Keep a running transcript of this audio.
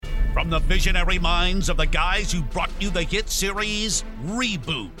From the visionary minds of the guys who brought you the hit series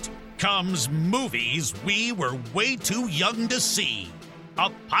Reboot comes Movies We Were Way Too Young to See, a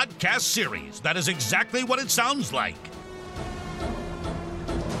podcast series that is exactly what it sounds like.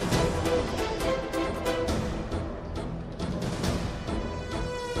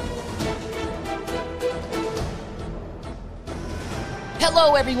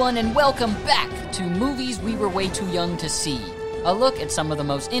 Hello everyone and welcome back to Movies We Were Way Too Young to See, a look at some of the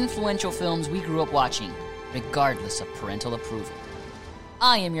most influential films we grew up watching, regardless of parental approval.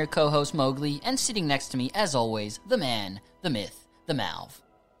 I am your co-host Mowgli, and sitting next to me, as always, the man, the myth, the Malv.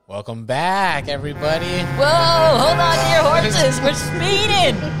 Welcome back, everybody. Whoa, hold on to your horses, we're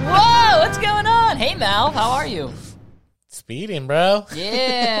speeding! Whoa, what's going on? Hey Malv, how are you? Speeding, bro.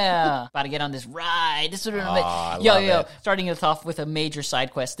 Yeah. About to get on this ride. This would have made... Starting us off with a major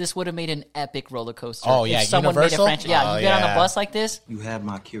side quest. This would have made an epic roller coaster. Oh, yeah, if someone Universal? made a franchise. Yeah, you get on a bus like this. You had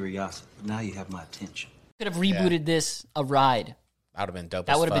my curiosity, but now you have my attention. Could have rebooted this a ride. That would have been dope.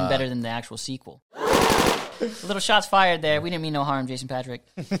 That would have been better than the actual sequel. Little shots fired there. We didn't mean no harm, Jason Patrick.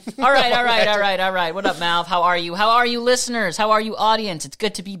 All right. What up, Malv? How are you? How are you, listeners? How are you, audience? It's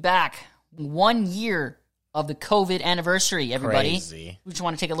good to be back. 1 year of the COVID anniversary, everybody. Crazy. We just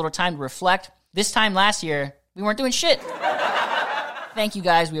want to take a little time to reflect. This time last year, we weren't doing shit. Thank you,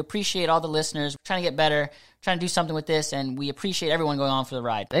 guys. We appreciate all the listeners. We're trying to get better, trying to do something with this, and we appreciate everyone going on for the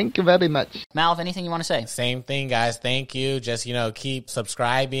ride. Thank you very much. Malv, anything you want to say? Same thing, guys. Thank you. Just, keep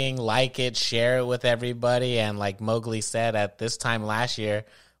subscribing, like it, share it with everybody. And like Mowgli said, at this time last year,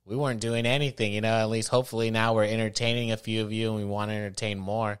 we weren't doing anything, at least hopefully now we're entertaining a few of you and we want to entertain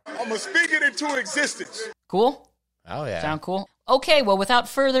more. I'm going to speak it into existence. Cool? Oh, yeah. Sound cool? Okay, well, without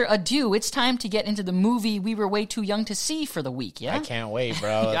further ado, it's time to get into the movie we were way too young to see for the week, yeah? I can't wait,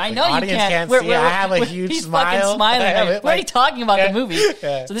 bro. I The know you audience can't. see. I have a huge he's smile. Fucking smiling. We're already talking about the movie.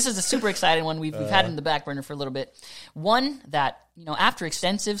 Yeah. So this is a super exciting one. We've had it in the back burner for a little bit. One that, after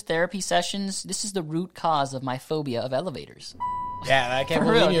extensive therapy sessions, this is the root cause of my phobia of elevators. Yeah, I can't For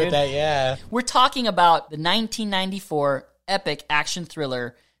believe real, you with dude. that, yeah. We're talking about the 1994 epic action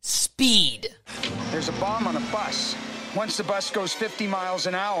thriller, Speed. There's a bomb on a bus. Once the bus goes 50 miles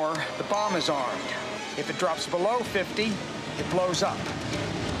an hour, the bomb is armed. If it drops below 50, it blows up.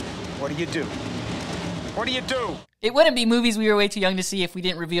 What do you do? What do you do? It wouldn't be Movies We Were Way Too Young to See if we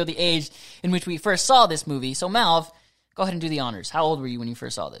didn't reveal the age in which we first saw this movie. So, Malv, go ahead and do the honors. How old were you when you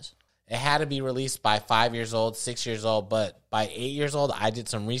first saw this? It had to be released by 5 years old, 6 years old, but by 8 years old, I did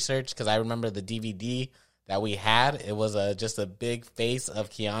some research because I remember the DVD that we had. It was just a big face of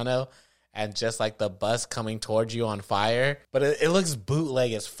Keanu and just like the bus coming towards you on fire. But it looks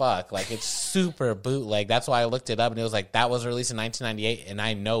bootleg as fuck. Like, it's super bootleg. That's why I looked it up, and it was like, that was released in 1998, and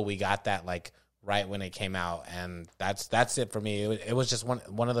I know we got that, like, right when it came out, and that's it for me. It was just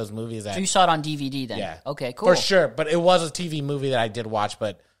one of those movies that... So you saw it on DVD then? Yeah. Okay, cool. For sure, but it was a TV movie that I did watch,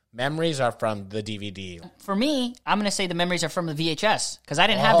 but... memories are from the DVD. For me, I'm going to say the memories are from the VHS, because I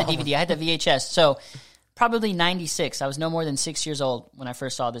didn't have the DVD. I had the VHS. So probably 96. I was no more than 6 years old when I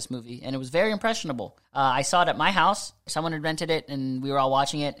first saw this movie, and it was very impressionable. I saw it at my house. Someone had rented it, and we were all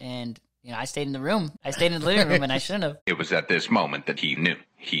watching it, and I stayed in the room. I stayed in the living room, and I shouldn't have. It was at this moment that he knew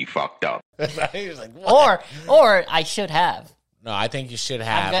he fucked up. He was like, what? Or I should have. No, I think you should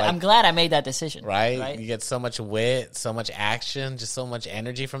have. I'm glad I made that decision. Right? You get so much wit, so much action, just so much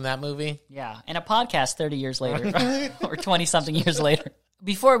energy from that movie. Yeah, and a podcast 30 years later, or 20-something years later.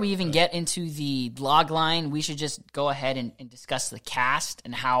 Before we even get into the log line, we should just go ahead and discuss the cast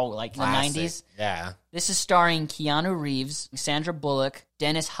and how, like, in the 90s. Yeah. This is starring Keanu Reeves, Sandra Bullock,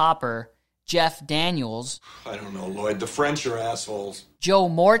 Dennis Hopper, Jeff Daniels. I don't know, Lloyd. The French are assholes. Joe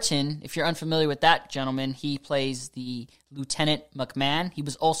Morton, if you're unfamiliar with that gentleman, he plays the Lieutenant McMahon. He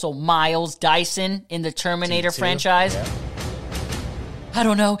was also Miles Dyson in the Terminator T2. franchise. Yeah. I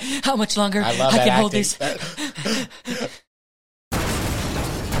don't know how much longer I love can that hold acting. this.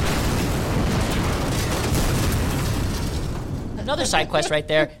 Another side quest right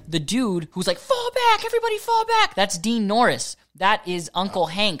there. The dude who's like, fall back, everybody fall back. That's Dean Norris. That is Uncle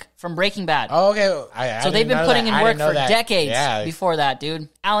Hank from Breaking Bad. Oh, okay. So they've been putting in work for decades Yeah. before that, dude.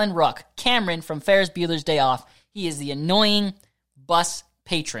 Alan Ruck, Cameron from Ferris Bueller's Day Off. He is the annoying bus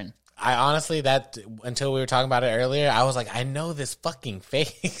patron. I honestly, until we were talking about it earlier, I was like, I know this fucking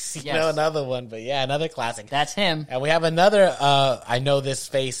face. Another one. But yeah, another classic. That's him. And we have another, I know this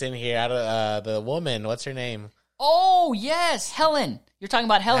face in here out of the woman. What's her name? Oh, yes, Helen. You're talking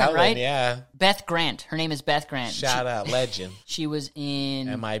about Helen, right? Yeah. Beth Grant. Her name is Beth Grant. Shout out, legend. She was in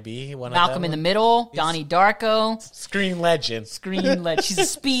MIB, one Malcolm of them. in the Middle, Donnie Darko. Screen legend. She's a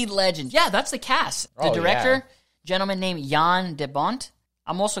speed legend. Yeah, that's the cast. The director, gentleman named Jan de Bont.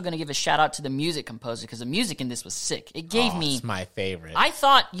 I'm also going to give a shout out to the music composer because the music in this was sick. It gave me... It's my favorite. I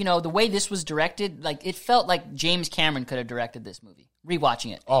thought, the way this was directed, like, it felt like James Cameron could have directed this movie.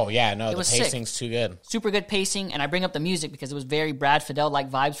 Rewatching it. Oh, yeah, no, It the was pacing's sick. too good. Super good pacing, and I bring up the music because it was very Brad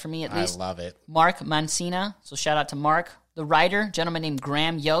Fidel-like vibes for me, at least. I love it. Mark Mancina, so shout out to Mark. The writer, gentleman named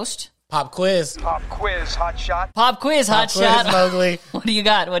Graham Yost. Pop quiz. Pop quiz, hot shot. Pop quiz, hot Pop quiz, shot. Mowgli. What do you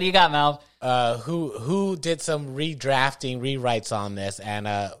got? Mal? Who did some redrafting, rewrites on this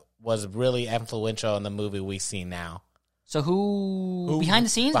and was really influential in the movie we see now? So who behind the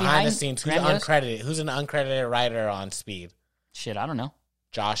scenes? Behind the scenes. Who's Graham Yost? uncredited? Who's an uncredited writer on Speed? Shit, I don't know.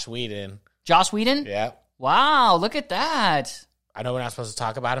 Josh Whedon. Joss Whedon? Yeah. Wow, look at that. I know we're not supposed to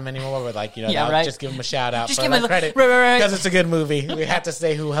talk about him anymore, but Yeah, right. just give him a shout out. Just for give him that credit. right. Because it's a good movie. We have to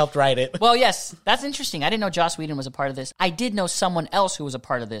say who helped write it. Well, yes, that's interesting. I didn't know Joss Whedon was a part of this. I did know someone else who was a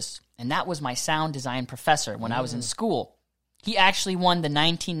part of this, and that was my sound design professor when I was in school. He actually won the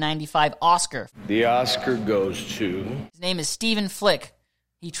 1995 Oscar. The Oscar goes to... His name is Stephen Flick.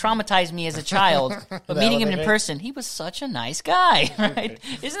 He traumatized me as a child, but meeting him in person, he was such a nice guy, right?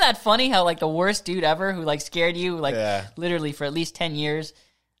 Isn't that funny how, like, the worst dude ever who, like, scared you, like, literally for at least 10 years?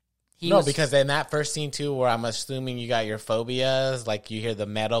 Because in that first scene, too, where I'm assuming you got your phobias, like, you hear the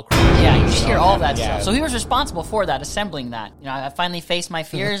metal... Yeah, you just hear all that stuff. So he was responsible for that, assembling that. I finally faced my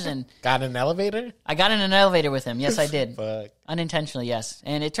fears and... Got in an elevator? I got in an elevator with him. Yes, I did. Fuck. Unintentionally, yes.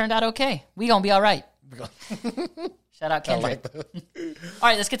 And it turned out okay. We gonna be all right. Shout out Kendrick. All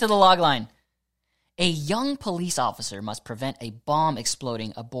right, let's get to the log line. A young police officer must prevent a bomb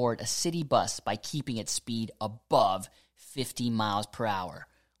exploding aboard a city bus by keeping its speed above 50 miles per hour.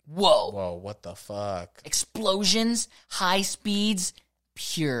 Whoa, what the fuck? Explosions, high speeds,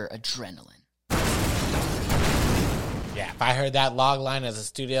 pure adrenaline. Yeah, if I heard that log line as a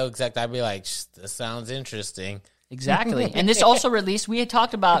studio exec, I'd be like, this sounds interesting. Exactly. And this also released, we had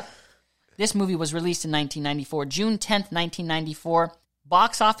talked about, this movie was released in 1994, June 10th, 1994.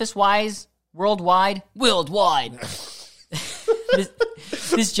 Box office-wise, worldwide.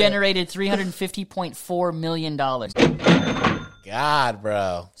 This generated $350.4 million. God,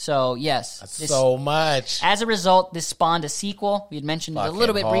 bro. So, yes. That's so much. As a result, this spawned a sequel. We had mentioned it a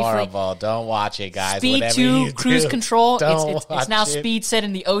little bit horrible. briefly. Don't watch it, guys. Speed Whatever 2, Cruise Control. It's now it. Speed set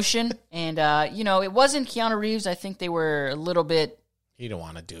in the ocean. And, it wasn't Keanu Reeves. I think they were a little bit... He didn't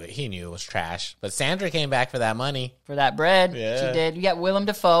want to do it. He knew it was trash. But Sandra came back for that money. For that bread. Yeah. She did. We got Willem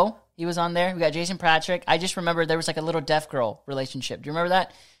Dafoe. He was on there. We got Jason Patrick. I just remember there was like a little deaf girl relationship. Do you remember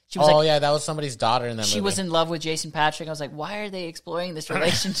that? She was yeah, that was somebody's daughter in that movie. She was in love with Jason Patrick. I was like, why are they exploring this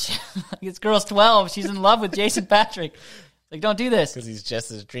relationship? This girl's 12. She's in love with Jason Patrick. Like, don't do this. Because he's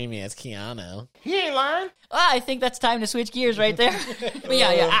just as dreamy as Keanu. He ain't lying. I think that's time to switch gears right there. But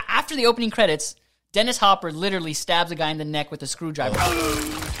yeah. After the opening credits, Dennis Hopper literally stabs a guy in the neck with a screwdriver.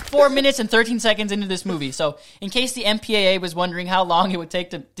 4 minutes and 13 seconds into this movie. So, in case the MPAA was wondering how long it would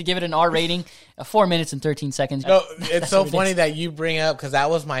take to give it an R rating, 4 minutes and 13 seconds. No, it's so funny that you bring up, because that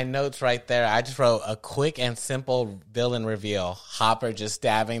was my notes right there. I just wrote a quick and simple villain reveal. Hopper just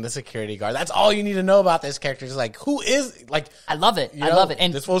stabbing the security guard. That's all you need to know about this character. It's like, who is, like... I love it. I love it.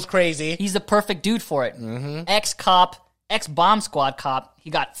 And this was crazy. He's the perfect dude for it. Mm-hmm. Ex-cop, ex-bomb squad cop. He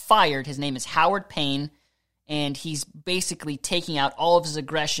got fired. His name is Howard Payne. And he's basically taking out all of his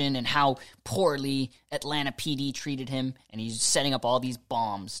aggression and how poorly Atlanta PD treated him. And he's setting up all these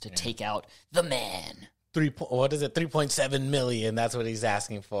bombs to take out the man. 3.7 million. That's what he's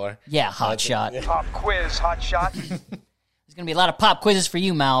asking for. Yeah, hot shot. Pop quiz, hot shot. There's going to be a lot of pop quizzes for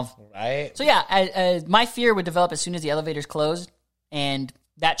you, Malv. Right. So yeah, my fear would develop as soon as the elevators closed. And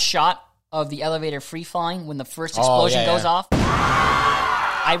that shot of the elevator free-falling when the first explosion goes off...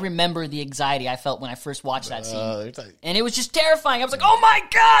 I remember the anxiety I felt when I first watched that scene. And it was just terrifying. I was like, oh my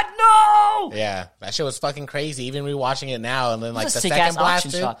God, no! Yeah, that shit was fucking crazy. Even rewatching it now, and then like the sick-ass second blast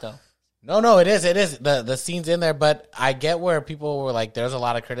auction shot, though. No, it is. The scene's in there, but I get where people were like, there's a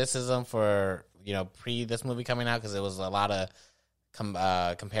lot of criticism for, pre this movie coming out, because it was a lot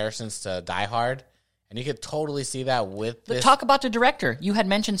of comparisons to Die Hard. And you could totally see that with this. Talk about the director. You had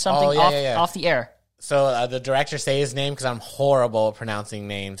mentioned something off the air. So the director, say his name, because I'm horrible at pronouncing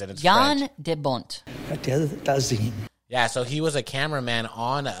names, and it's Jan French. de Bont. Yeah, so he was a cameraman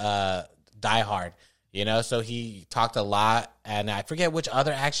on Die Hard, so he talked a lot, and I forget which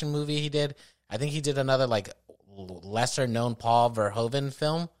other action movie he did. I think he did another, like, lesser-known Paul Verhoeven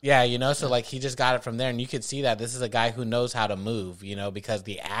film. Yeah, so, like, he just got it from there, and you could see that this is a guy who knows how to move, because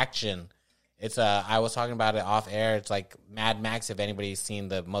the action... I was talking about it off air. It's like Mad Max, if anybody's seen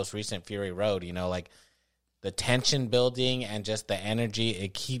the most recent Fury Road, like the tension building and just the energy,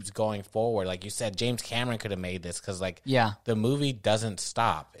 it keeps going forward. Like you said, James Cameron could have made this because, like, the movie doesn't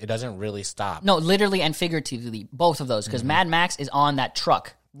stop. It doesn't really stop. No, literally and figuratively, both of those. Because Mad Max is on that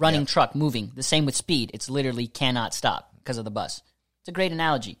truck, running truck, moving. The same with Speed. It's literally cannot stop because of the bus. It's a great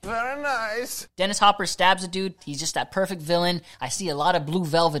analogy. Very nice. Dennis Hopper stabs a dude. He's just that perfect villain. I see a lot of Blue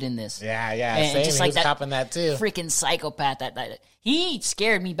Velvet in this. Yeah, And same. just He like was copping that too. Freaking psychopath. That he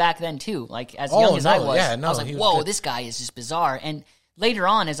scared me back then too. Like as young as I was, I was like, "Whoa, this guy is just bizarre." And later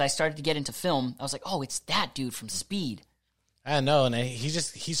on, as I started to get into film, I was like, "Oh, it's that dude from Speed." I know, and he's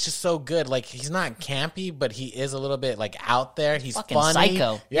just so good. Like, he's not campy, but he is a little bit like out there. He's fucking funny.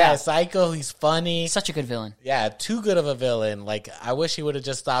 psycho. Yeah, psycho. He's funny. Such a good villain. Yeah, too good of a villain. Like, I wish he would have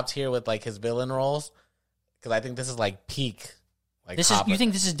just stopped here with like his villain roles, because I think this is like peak. Like, You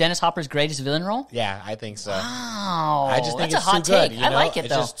think this is Dennis Hopper's greatest villain role? Yeah, I think so. Wow, I just think that's it's a hot too good. take. You know? I like it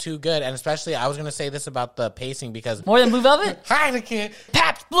it's though. It's just too good, and especially I was gonna say this about the pacing because More than Blue Velvet, Heineken,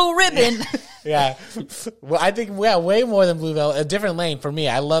 Pabst Blue Ribbon. yeah. Well, I think way more than Blue Velvet. A different lane for me.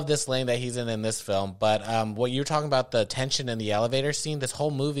 I love this lane that he's in this film. But what you're talking about, the tension in the elevator scene, this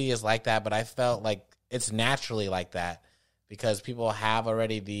whole movie is like that. But I felt like it's naturally like that because people have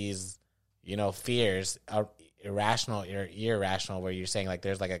already these, fears. Irrational or irrational, where you're saying like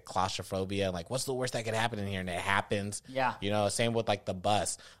there's like a claustrophobia, like what's the worst that could happen in here, and it happens. Yeah. Same with like the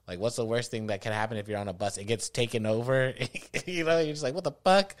bus. Like what's the worst thing that can happen if you're on a bus? It gets taken over. You're just like, what the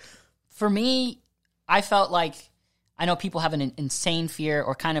fuck? For me, I felt like I know people have an insane fear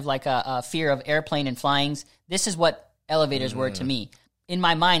or kind of like a fear of airplane and flyings. This is what elevators were to me. In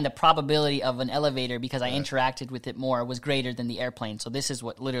my mind, the probability of an elevator, because I interacted with it more, was greater than the airplane. So this is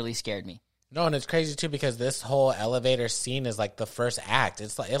what literally scared me. No, and it's crazy too because this whole elevator scene is like the first act.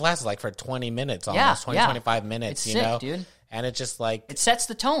 It's like it lasts like for 20 minutes, almost 25 minutes. It's sick, dude. And it's just like it sets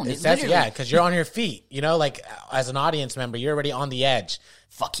the tone. Because you're on your feet. Like as an audience member, you're already on the edge.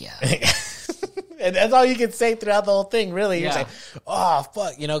 Fuck yeah. And that's all you can say throughout the whole thing, really. You're just like, oh,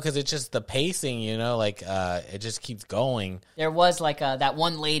 fuck, because it's just the pacing, it just keeps going. There was like that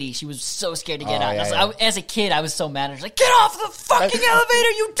one lady, she was so scared to get out. As a kid, I was so mad. I was like, get off the fucking elevator,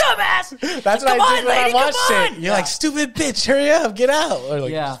 you dumbass! That's what I did when I watched it. You're like, stupid bitch, hurry up, get out. Or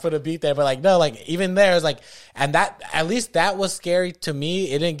like, just put a beat there. But like, no, like, even there, it's like, and that, at least that was scary to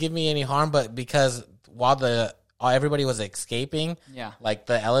me. It didn't give me any harm, but because while everybody was escaping, like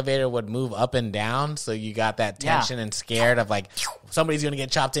the elevator would move up and down, so you got that tension and scared of like somebody's gonna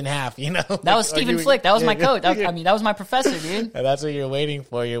get chopped in half. That was Stephen Flick. That was my coach. That was my professor, dude. And that's what you're waiting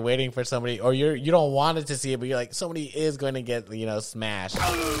for. You're waiting for somebody, or you don't want it to see it, but you're like, somebody is going to get smashed.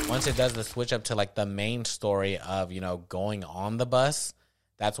 Once it does the switch up to like the main story of going on the bus.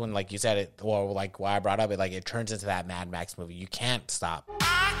 That's when, like you said, or like why I brought up it turns into that Mad Max movie. You can't stop.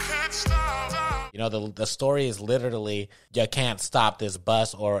 I can't stop. The story is literally you can't stop this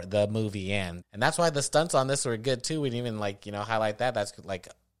bus or the movie end, and that's why the stunts on this were good too. We didn't even highlight that. That's like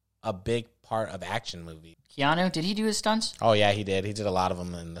a big part of action movie. Keanu, did he do his stunts? Oh yeah, he did. He did a lot of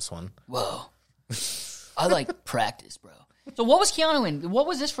them in this one. Whoa, I like practice, bro. So what was Keanu in? What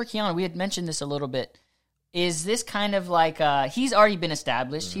was this for Keanu? We had mentioned this a little bit. Is this kind of like he's already been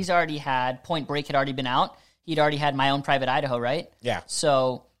established? Mm-hmm. He's already had Point Break had already been out. He'd already had My Own Private Idaho, right? Yeah.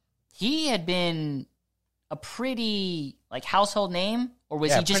 So he had been a pretty household name, or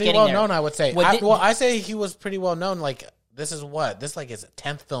was he just pretty getting well there? known? I would say. I say he was pretty well known. Like this is his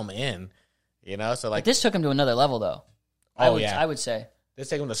 10th film in, So like but this took him to another level, though. I would say this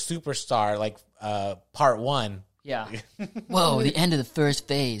took him to superstar, like part 1. Yeah. Whoa, the end of the first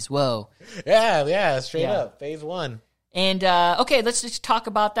phase. Whoa. Yeah, straight up. Phase 1. And, okay, let's just talk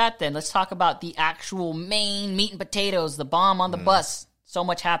about that then. Let's talk about the actual main meat and potatoes, the bomb on the bus. So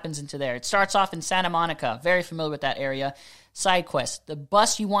much happens into there. It starts off in Santa Monica. Very familiar with that area. Side quest. The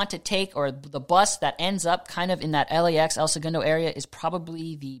bus you want to take, or the bus that ends up kind of in that LAX, El Segundo area, is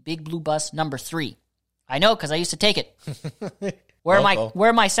probably the Big Blue Bus number 3. I know, because I used to take it. Where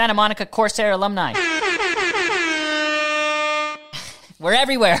are my Santa Monica Corsair alumni? We're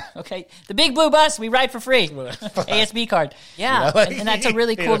everywhere, okay? The Big Blue Bus, we ride for free. ASB card. Yeah, and that's a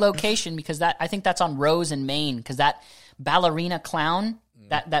really cool location because I think that's on Rose and Maine because that ballerina clown,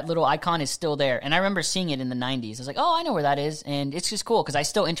 that little icon is still there. And I remember seeing it in the 90s. I was like, oh, I know where that is. And it's just cool because I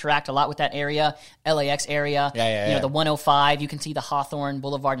still interact a lot with that area, LAX area. Yeah. The 105, you can see the Hawthorne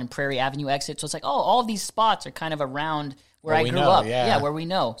Boulevard and Prairie Avenue exit. So it's like, oh, all of these spots are kind of around where I grew up. Yeah, where we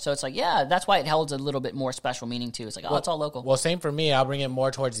know. So it's like, that's why it holds a little bit more special meaning too. It's like, it's all local. Well, same for me. I'll bring it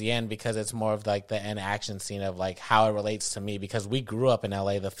more towards the end because it's more of like the end action scene of like how it relates to me because we grew up in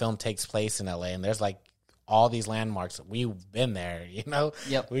LA. The film takes place in LA and there's like all these landmarks. We've been there, you know?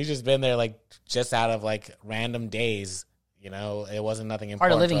 Yep. We've just been there, like, just out of, like, random days, you know? It wasn't nothing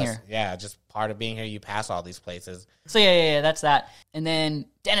Part of important living to us. here. Yeah, just part of being here. You pass all these places. So yeah, that's that. And then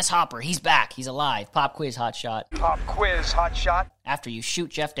Dennis Hopper, he's back. He's alive. Pop quiz, hot shot. Pop quiz, hot shot. After you shoot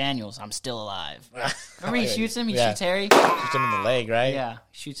Jeff Daniels, I'm still alive. Remember he shoots him? He Yeah. shoots Harry? Shoots him in the leg, right? Yeah,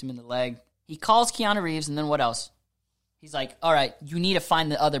 shoots him in the leg. He calls Keanu Reeves, and then what else? He's like, all right, you need to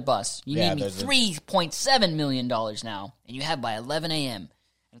find the other bus. You need me $3.7 million now, and you have by 11 a.m.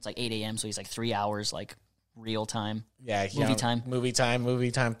 And it's like 8 a.m., so he's like 3 hours, like, real time. Yeah, Movie time. Movie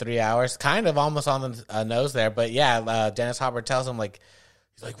time, 3 hours. Kind of almost on the nose there. But yeah, Dennis Hopper tells him, like,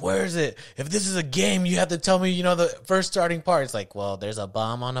 he's like, where is it? If this is a game, you have to tell me, you know, the first starting part. It's like, well, there's a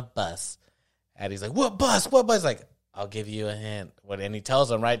bomb on a bus. And he's like, what bus? What bus? Like, I'll give you a hint. And he tells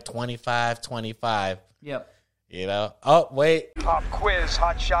him, right, 25. Yep. You know? Oh, wait. Pop quiz,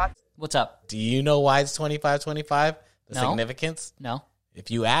 hot shot. What's up? Do you know why it's 25? The No. significance? No.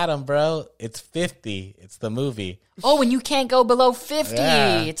 If you add them, bro, it's 50. It's the movie. Oh, and you can't go below 50.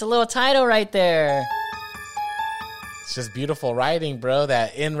 Yeah. It's a little title right there. It's just beautiful writing, bro.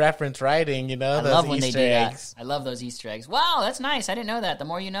 That in-reference writing, you know? I those love when Easter they do eggs. that. I love those Easter eggs. Wow, that's nice. I didn't know that. The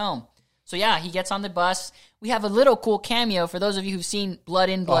more you know. So yeah, he gets on the bus. We have a little cool cameo for those of you who've seen Blood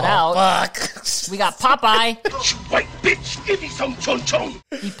In, Blood Out. Fuck. We got Popeye. White bitch, give me some chon chon.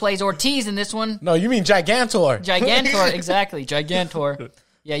 He plays Ortiz in this one. No, you mean Gigantor. Gigantor, exactly. Gigantor.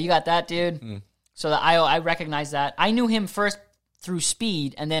 Yeah, you got that, dude. So I recognize that. I knew him first through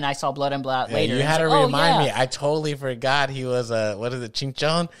Speed, and then I saw Blood In, Blood Out Yeah, later. you And had it's to like, remind me. I totally forgot he was what is it,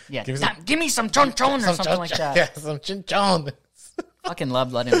 Chinchon? Yeah, Give give me some chon chon or something like that. Yeah, some Chinchon. Fucking love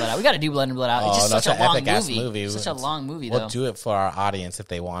Blood In, Blood Out. We got to do Blood In, Blood Out. It's just no, such it's a an long epic-ass movie. movie. Such a long movie, We'll though. do it for our audience if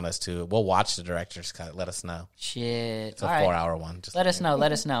they want us to. We'll watch the director's cut. Let us know. Shit. It's a All right. 4-hour one. Just Let us know.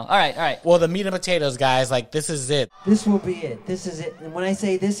 Let us know. All right. Well, the meat and potatoes, guys. Like, this is it. This will be it. This is it. And when I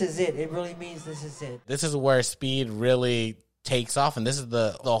say this is it, it really means this is it. This is where Speed really takes off, and this is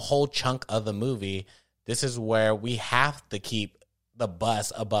the whole chunk of the movie. This is where we have to keep the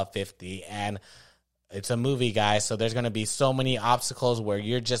bus above 50, and it's a movie, guys, so there's going to be so many obstacles where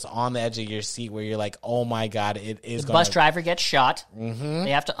you're just on the edge of your seat where you're like, oh my God, it is The bus driver gets shot. Mm-hmm. They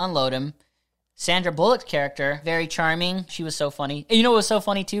have to unload him. Sandra Bullock's character, very charming. She was so funny. And you know what was so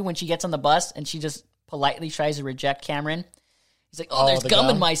funny, too? When she gets on the bus and she just politely tries to reject Cameron. He's like, oh, there's the gum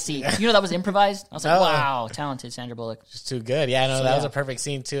in gum? my seat. You know that was improvised? I was like, No. wow, talented Sandra Bullock. Just too good. Yeah, no, So, that was yeah. a perfect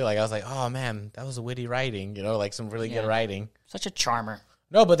scene, too. Like, I was like, oh, man, that was a witty writing, you know, like some really Yeah. good writing. Such a charmer.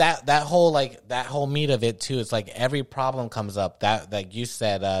 No, but that whole meat of it too. It's like every problem comes up. That like you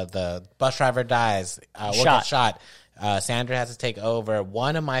said, the bus driver dies, will get shot. Sandra has to take over.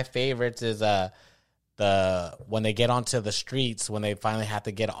 One of my favorites is when they get onto the streets, when they finally have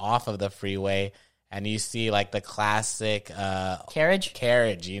to get off of the freeway, and you see like the classic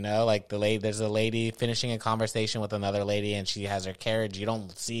carriage. You know, like there's a lady finishing a conversation with another lady, and she has her carriage. You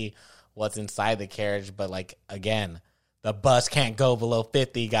don't see what's inside the carriage, but like again. The bus can't go below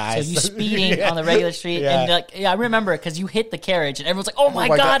 50, guys. So you speeding on the regular street, Yeah. and like, yeah, I remember because you hit the carriage, and everyone's like, "Oh my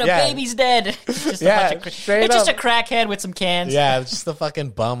my God, God, a yeah. baby's dead!" It's just Straight it's just a up. crackhead with some cans. Yeah, it's just the fucking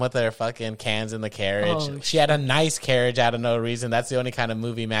bum with their fucking cans in the carriage. Oh, she had a nice carriage out of no reason. That's the only kind of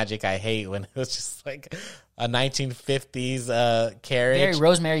movie magic I hate, when it was just like a 1950s carriage. Very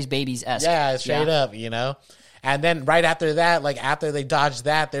Rosemary's Babies-esque. Yeah, straight up, you know? And then right after that, like after they dodge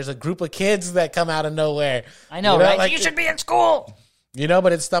that, there's a group of kids that come out of nowhere. I know, You know, right? like- you should be in school. You know,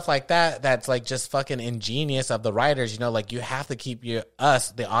 but it's stuff like that that's like just fucking ingenious of the writers. You know, like you have to keep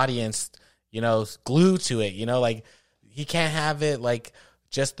us, the audience, you know, glued to it. You know, like he can't have it like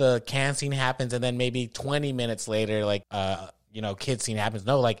just the can scene happens and then maybe 20 minutes later, like you know, kid scene happens.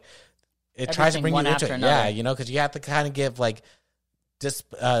 No, like it tries to Everything bring one you into after it. another. Yeah, you know, because you have to kind of give like just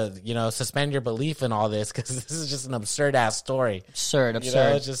you know, suspend your belief in all this, because this is just an absurd ass story. Absurd. You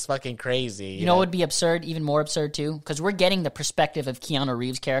know, it's just fucking crazy. You know what would be absurd, even more absurd too? Because we're getting the perspective of Keanu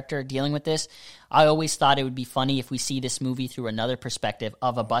Reeves' character dealing with this. I always thought it would be funny if we see this movie through another perspective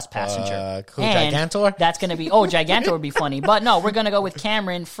of a bus passenger. Who, Gigantor? That's going to be, Gigantor would be funny. But no, we're going to go with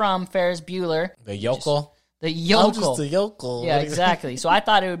Cameron from Ferris Bueller. The yokel. The yokel. I'm just a yokel. Yeah, exactly. So I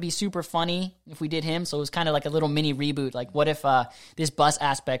thought it would be super funny if we did him. So it was kind of like a little mini reboot. Like, what if this bus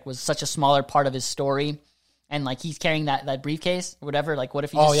aspect was such a smaller part of his story, and like he's carrying that briefcase or whatever? Like, what if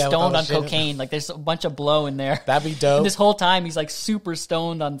he's stoned on cocaine? Like, there's a bunch of blow in there. That'd be dope. And this whole time he's like super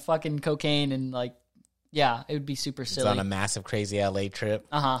stoned on fucking cocaine, and like, yeah, it would be super silly. It's on a massive, crazy LA trip.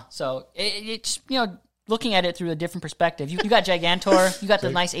 So it's, you know, looking at it through a different perspective. You got Gigantor. You got the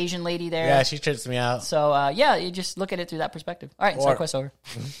nice Asian lady there. Yeah, she trips me out. So, yeah, you just look at it through that perspective. All right, side quest over.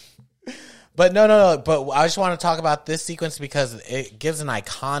 But no. But I just want to talk about this sequence because it gives an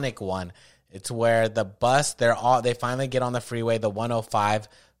iconic one. It's where the bus, they finally get on the freeway, the 105.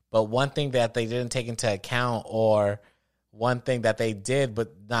 But one thing that they didn't take into account, or one thing that they did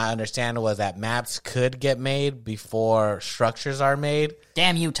but not understand, was that maps could get made before structures are made.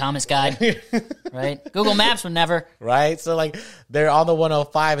 Damn you, Thomas Guide. Right? Google Maps would never. Right? So, like, they're on the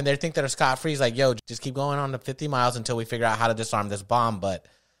 105, and they think they're scot-free. It's like, yo, just keep going on the 50 miles until we figure out how to disarm this bomb. But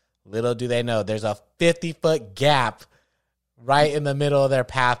little do they know, there's a 50-foot gap right in the middle of their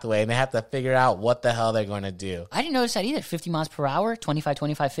pathway, and they have to figure out what the hell they're going to do. I didn't notice that either. 50 miles per hour, 25,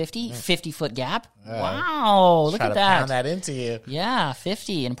 25, 50, 50-foot gap. Wow, look at that. Try to pound that into you. Yeah,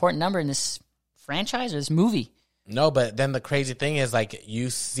 50, an important number in this franchise or this movie. No, but then the crazy thing is, like, you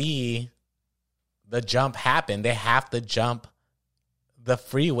see the jump happen. They have to jump the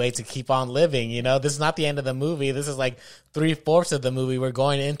freeway to keep on living. You know, this is not the end of the movie. This is like 3/4 of the movie. We're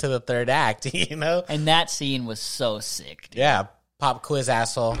going into the third act, you know? And that scene was so sick, dude. Yeah. Pop quiz,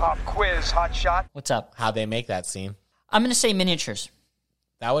 asshole. Pop quiz, hot shot. What's up? How'd they make that scene? I'm going to say miniatures.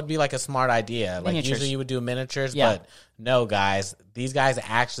 That would be like a smart idea. Like, usually you would do miniatures, but no, guys. These guys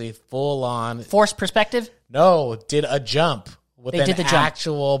actually full on forced perspective? No, did a jump with an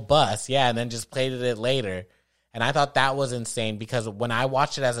actual bus. Yeah, and then just played it later. And I thought that was insane because when I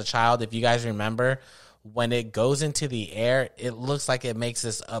watched it as a child, if you guys remember, when it goes into the air, it looks like it makes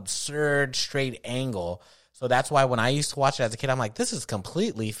this absurd straight angle. So that's why when I used to watch it as a kid, I'm like, this is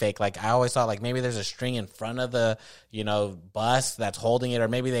completely fake. Like, I always thought, like, maybe there's a string in front of the, bus that's holding it, or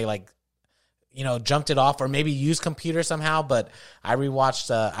maybe they, like, jumped it off, or maybe used computer somehow. But I rewatched,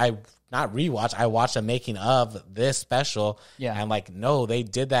 I watched a making of this special. Yeah. And, like, no, they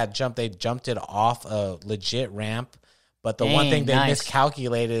did that jump. They jumped it off a legit ramp. But the one thing they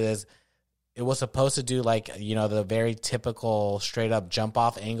miscalculated is it was supposed to do, like, the very typical straight up jump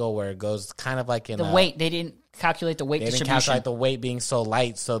off angle where it goes kind of like in the weight. They didn't calculate the weight distribution. They didn't calculate the weight being so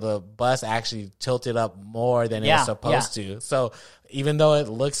light, so the bus actually tilted up more than it was supposed to. So even though it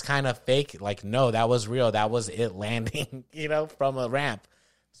looks kind of fake, like, no, that was real. That was it landing, from a ramp.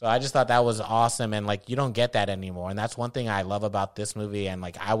 So I just thought that was awesome, and, like, you don't get that anymore. And that's one thing I love about this movie, and,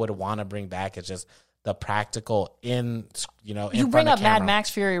 like, I would want to bring back is just the practical in you bring up Mad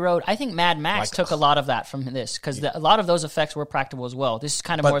Max Fury Road. I think Mad Max took a lot of that from this because a lot of those effects were practical as well. This is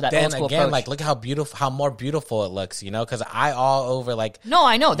kind of more that old school approach. Like, look how more beautiful it looks, because I all over, like... No,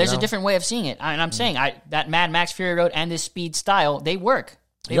 I know. There's a different way of seeing it. And I'm saying that Mad Max Fury Road and this speed style, they work.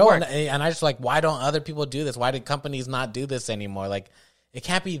 They work. And I just like, why don't other people do this? Why do companies not do this anymore? Like, it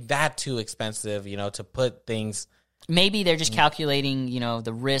can't be that too expensive, to put things... Maybe they're just calculating,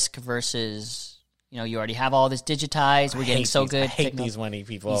 the risk versus... you already have all this digitized. We're getting so good. I hate these money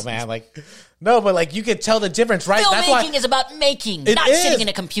people, man. Like, no, but, like, you could tell the difference, right? Filmmaking is about making, not sitting in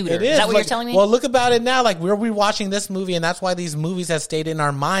a computer. Is that what you're telling me? Well, look about it now. Like, we're rewatching this movie, and that's why these movies have stayed in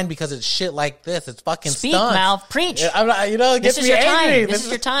our mind, because it's shit like this. It's fucking Speak, stunts. mouth, preach. I'm not, it gets me angry. This is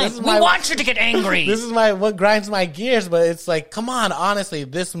your time. We want you to get angry. This is what grinds my gears, but it's like, come on, honestly,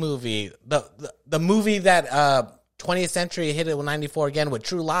 this movie, the movie that 20th Century hit it with 94 again with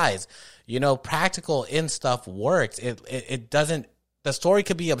True Lies. Practical in stuff works. It doesn't, the story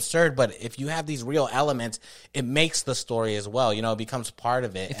could be absurd, but if you have these real elements, it makes the story as well. It becomes part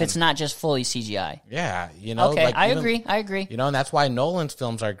of it. If it's not just fully CGI. Yeah. Okay, like, I agree. And that's why Nolan's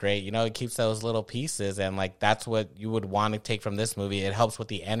films are great. It keeps those little pieces, and, like, that's what you would want to take from this movie. It helps with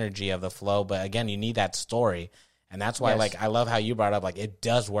the energy of the flow, but again, you need that story. And that's why, like, I love how you brought up, like, it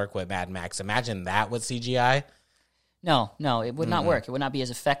does work with Mad Max. Imagine that with CGI. No, it would not work. It would not be as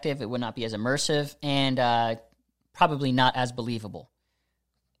effective. It would not be as immersive, and probably not as believable.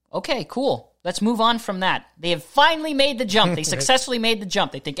 Okay, cool. Let's move on from that. They have finally made the jump. They successfully made the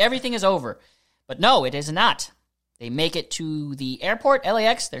jump. They think everything is over. But no, it is not. They make it to the airport,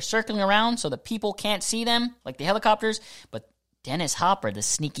 LAX. They're circling around so the people can't see them, like the helicopters. But Dennis Hopper, the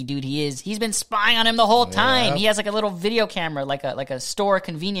sneaky dude he is, he's been spying on him the whole time. Yeah. He has, like, a little video camera, like a store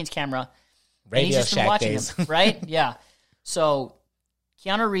convenience camera. Radio Shack days. Him, right? Yeah. So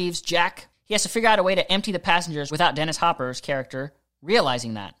Keanu Reeves, Jack, he has to figure out a way to empty the passengers without Dennis Hopper's character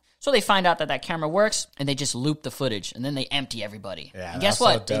realizing that. So they find out that camera works, and they just loop the footage, and then they empty everybody. Yeah, and guess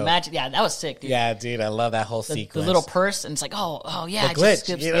what? So that was sick, dude. Yeah, dude, I love that whole sequence. The little purse, and it's like, oh yeah. The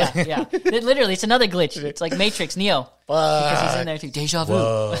glitch. Yeah. Literally, it's another glitch. It's like Matrix, Neo. Because he's in there, too. Deja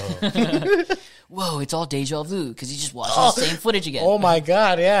vu. Whoa, it's all deja vu, because he just watched the same footage again. Oh, my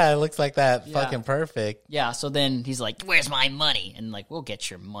God, yeah, it looks like that. Fucking perfect. Yeah, so then he's like, where's my money? And, like, we'll get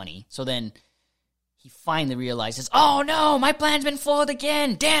your money. So then he finally realizes, oh, no, my plan's been foiled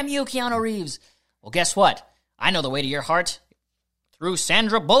again. Damn you, Keanu Reeves. Well, guess what? I know the way to your heart. Screw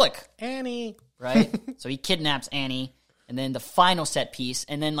Sandra Bullock. Annie. Right? So he kidnaps Annie. And then the final set piece.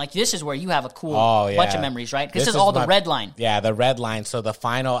 And then, like, this is where you have a cool bunch of memories, right? This is all the red line. Yeah, the red line. So the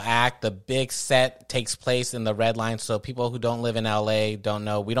final act, the big set takes place in the red line. So people who don't live in LA don't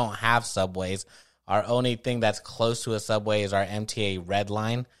know, we don't have subways. Our only thing that's close to a subway is our MTA red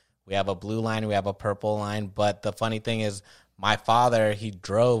line. We have a blue line, we have a purple line. But the funny thing is, my father, he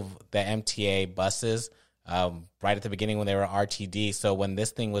drove the MTA buses right at the beginning when they were RTD. So when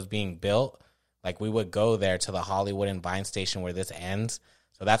this thing was being built, like, we would go there to the Hollywood and Vine station where this ends.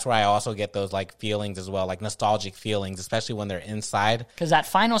 So that's where I also get those, like, feelings as well, like nostalgic feelings, especially when they're inside. Because that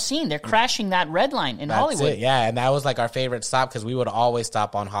final scene, they're crashing that red line in Hollywood. Yeah, and that was, like, our favorite stop because we would always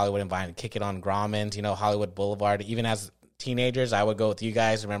stop on Hollywood and Vine and kick it on Grauman, Hollywood Boulevard. Even as teenagers, I would go with you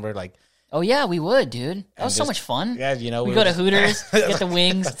guys. Remember, like... Oh, yeah, we would, dude. That was so much fun. Yeah, we go to Hooters, get the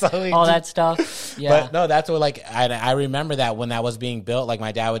wings, all that stuff. Yeah. But no, that's what, like, I remember that when that was being built, like,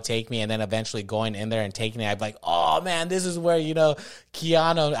 my dad would take me and then eventually going in there and taking it, I'd be like, oh, man, this is where,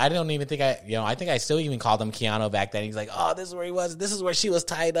 Keanu, I don't even think I think I still even called him Keanu back then. He's like, oh, this is where he was. This is where she was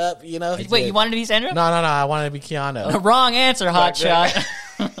tied up, Wait, you wanted to be Sandra? No, I wanted to be Keanu. Wrong answer, hotshot.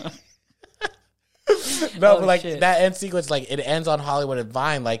 But like, shit. That end sequence, like, it ends on Hollywood and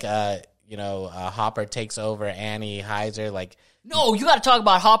Vine, like, Hopper takes over Annie Heiser, like... No, you got to talk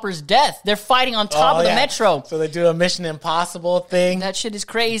about Hopper's death. They're fighting on top of the metro. So they do a Mission Impossible thing. That shit is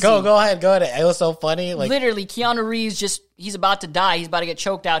crazy. Go ahead. It was so funny. Like, literally, Keanu Reeves he's about to die. He's about to get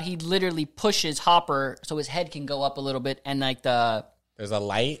choked out. He literally pushes Hopper so his head can go up a little bit, and like there's a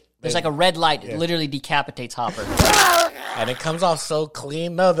light. There's like a red light. It literally decapitates Hopper. And it comes off so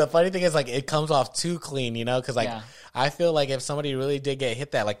clean. No, the funny thing is, like, it comes off too clean, because, like, I feel like if somebody really did get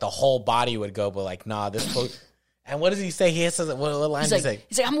hit that, like, the whole body would go, but, like, nah, this... And what does he say? He says, what line does he say?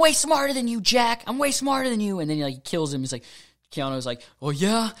 He's like, I'm way smarter than you, Jack. I'm way smarter than you. And then he kills him. He's like, Keanu's like, oh,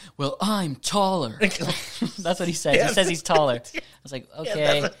 yeah? Well, I'm taller. That's what he says. He says he's taller. I was like,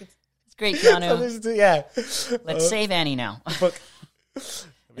 okay. It's great, Keanu. Yeah. Let's save Annie now.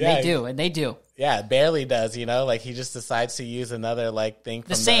 They do. Yeah, it barely does, Like, he just decides to use another, like, thing from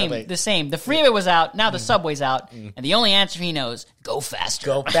the same. The freeway was out. Now the subway's out. And the only answer he knows, go faster.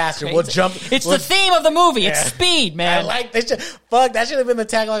 We'll jump. It's the theme of the movie. It's speed, man. I like this shit. Fuck, that should have been the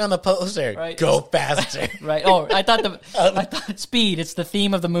tagline on the poster. Right. Go faster. Right. Oh, I thought speed. It's the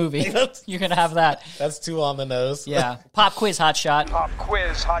theme of the movie. You're going to have that. That's too on the nose. Yeah. Pop quiz, hotshot.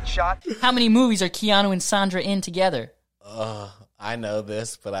 How many movies are Keanu and Sandra in together? I know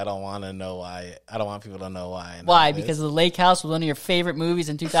this, but I don't want to know why. I don't want people to know why. Why? Because The Lake House was one of your favorite movies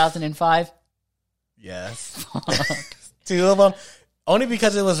in 2005? Yes. 2 of them. Only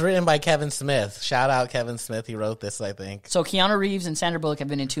because it was written by Kevin Smith. Shout out Kevin Smith. He wrote this, I think. So Keanu Reeves and Sandra Bullock have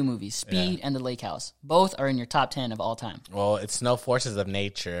been in 2 movies, Speed and The Lake House. Both are in your top 10 of all time. Well, it's no Forces of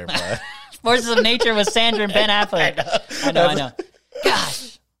Nature. But Forces of Nature was Sandra and Ben Affleck. I know.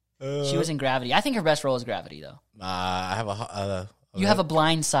 Gosh. She was in Gravity. I think her best role is Gravity, though. I have you have a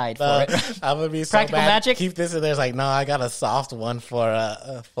blind side for it. I'm gonna be so Practical bad. Magic. Keep this in there. It's like, no, I got a soft one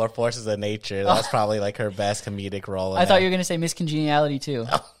for Forces of Nature. That's probably like her best comedic role. I thought you were gonna say Miss Congeniality too.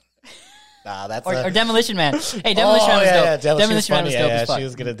 Nah, that's or Demolition Man. Hey, Demolition Man was dope. Yeah, Demolition Man was dope as fuck. She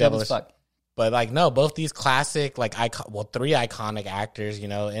was good at Demolition. But like, no, both these classic, like, 3 iconic actors,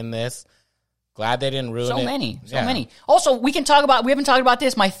 in this. Glad they didn't ruin it. So many. Also, we haven't talked about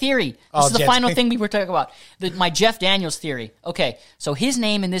this. My theory. This is the final thing we were talking about. My Jeff Daniels theory. Okay, so his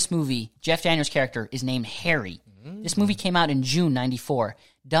name in this movie, Jeff Daniels' character, is named Harry. This movie came out in June 94.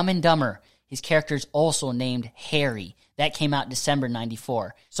 Dumb and Dumber, his character's also named Harry. That came out December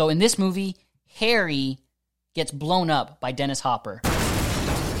 94. So in this movie, Harry gets blown up by Dennis Hopper.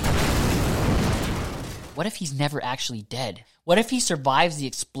 What if he's never actually dead? What if he survives the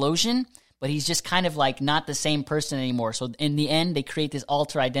explosion, but he's just kind of like not the same person anymore? So in the end, they create this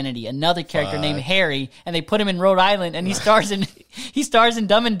alter identity, another character named Harry, and they put him in Rhode Island, and he stars in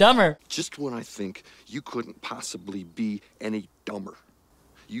Dumb and Dumber. Just when I think you couldn't possibly be any dumber,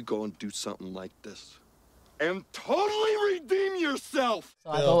 you go and do something like this and totally redeem yourself.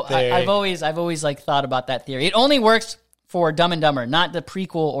 So I've always like thought about that theory. It only works for Dumb and Dumber, not the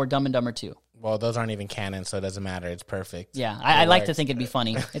prequel or Dumb and Dumber 2. Well, those aren't even canon, so it doesn't matter. It's perfect. Yeah, I like to think it'd be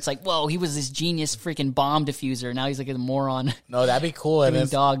funny. It's like, whoa, he was this genius freaking bomb diffuser. Now he's like a moron. No, that'd be cool. And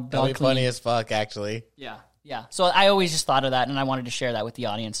that'd be funny as fuck, actually. Yeah. So I always just thought of that, and I wanted to share that with the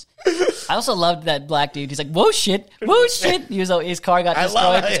audience. I also loved that black dude. He's like, whoa, shit. His car got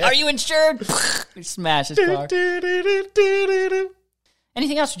destroyed. Are you insured? He smashed his car.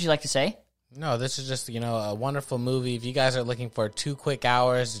 Anything else would you like to say? No, this is just, a wonderful movie. If you guys are looking for 2 quick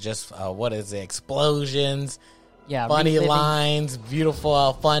hours, just, explosions, Yeah, funny reliving. lines,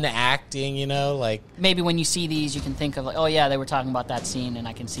 beautiful, fun acting, you know, like... Maybe when you see these, you can think of, like, oh, yeah, they were talking about that scene, and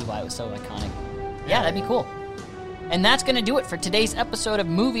I can see why it was so iconic. Yeah, that'd be cool. And that's going to do it for today's episode of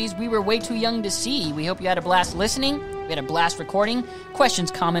Movies We Were Way Too Young to See. We hope you had a blast listening. We had a blast recording. Questions,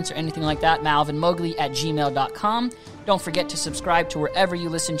 comments, or anything like that, malvinmowgli@gmail.com. Don't forget to subscribe to wherever you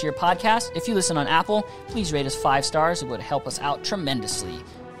listen to your podcast. If you listen on Apple, please rate us 5 stars. It would help us out tremendously.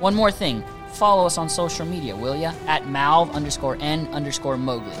 One more thing. Follow us on social media, will ya? At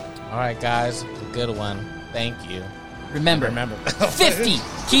Malv_N_Mowgli. All right, guys, a good one. Thank you. Remember, 50.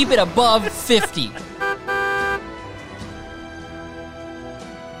 Keep it above 50.